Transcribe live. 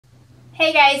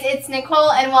Hey guys, it's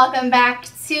Nicole and welcome back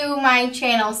to my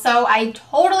channel. So I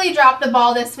totally dropped the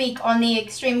ball this week on the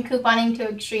extreme couponing to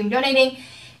extreme donating.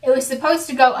 It was supposed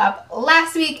to go up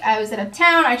last week. I was out of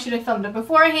town. I should have filmed it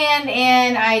beforehand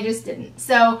and I just didn't.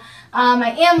 So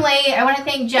I am late. I want to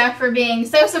thank Jeff for being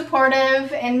so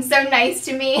supportive and so nice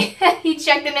to me. He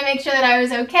checked in to make sure that I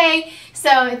was okay.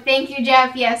 So thank you,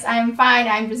 Jeff. Yes, I'm fine.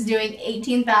 I'm just doing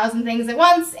 18,000 things at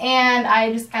once and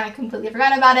I just kind of completely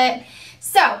forgot about it.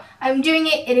 So I'm doing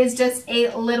it. It is just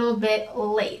a little bit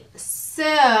late.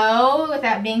 So with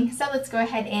that being said, let's go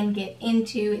ahead and get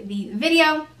into the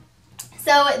video.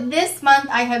 So this month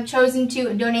I have chosen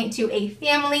to donate to a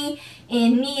family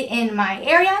in need in my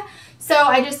area. So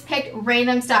I just picked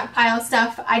random stockpile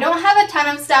stuff. I don't have a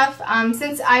ton of stuff.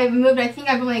 Since I've moved, I think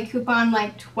I've only couponed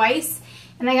like twice.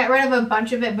 And I got rid of a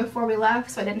bunch of it before we left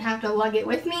so I didn't have to lug it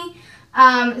with me.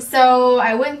 So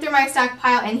I went through my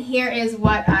stockpile and here is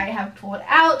what I have pulled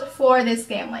out for this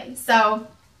family. So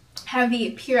I have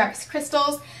the Purex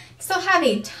crystals. I still have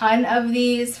a ton of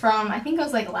these from, I think it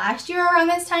was like last year around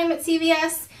this time at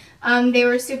CVS. They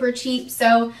were super cheap,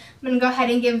 so I'm going to go ahead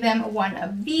and give them one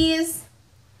of these.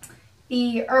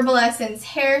 The Herbal Essence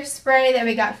hairspray that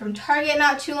we got from Target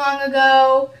not too long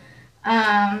ago.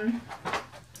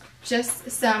 Just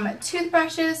some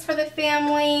toothbrushes for the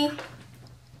family.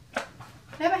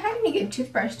 I haven't had any good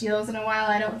toothbrush deals in a while,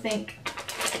 I don't think.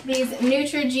 These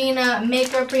Neutrogena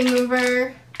makeup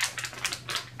remover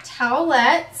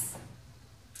towelettes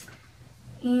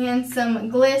and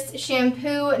some Gliss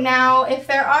shampoo. Now, if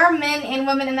there are men and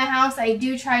women in the house, I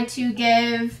do try to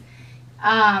give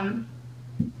men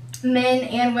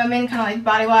and women kind of like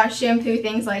body wash, shampoo,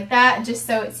 things like that, just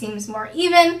so it seems more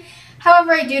even.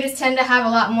 However, I do just tend to have a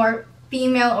lot more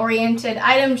female-oriented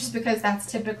items just because that's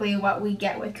typically what we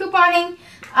get with couponing,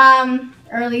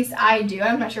 or at least I do.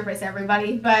 I'm not sure if it's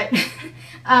everybody, but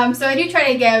so I do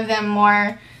try to give them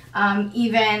more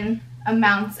even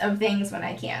amounts of things when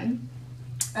I can.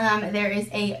 There is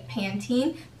a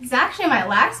Pantene. This is actually my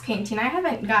last Pantene. I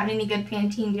haven't gotten any good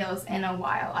Pantene deals in a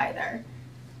while either.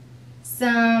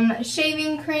 Some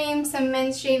shaving cream, some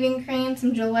men's shaving cream,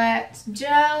 some Gillette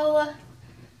gel,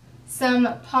 some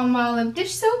Palmolive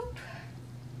dish soap,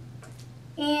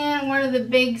 and one of the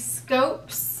big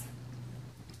scopes,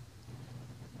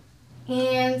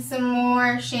 and some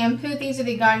more shampoo. These are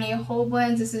the Garnier Whole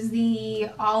Blends. This is the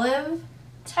olive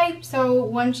type, so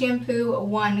one shampoo,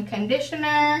 one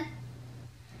conditioner,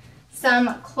 some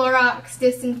Clorox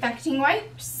disinfecting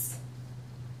wipes,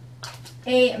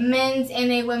 a men's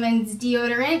and a women's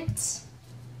deodorant,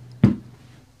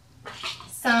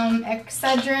 some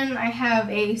Excedrin. I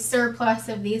have a surplus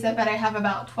of these. I bet I have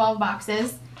about 12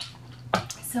 boxes.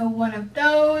 So one of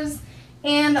those.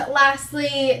 And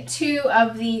lastly, two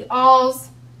of the Alls.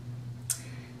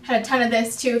 Had a ton of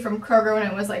this too from Kroger when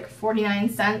it was like 49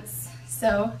 cents.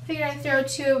 So figured I'd throw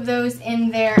two of those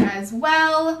in there as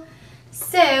well.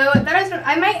 So that is what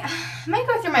I might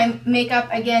go through my makeup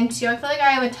again too. I feel like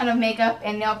I have a ton of makeup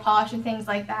and nail polish and things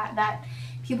like that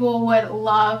people would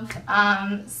love.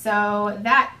 So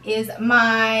that is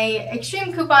my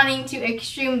extreme couponing to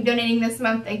extreme donating this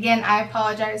month. Again, I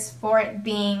apologize for it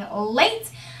being late,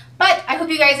 but I hope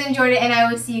you guys enjoyed it and I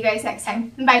will see you guys next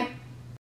time. Bye.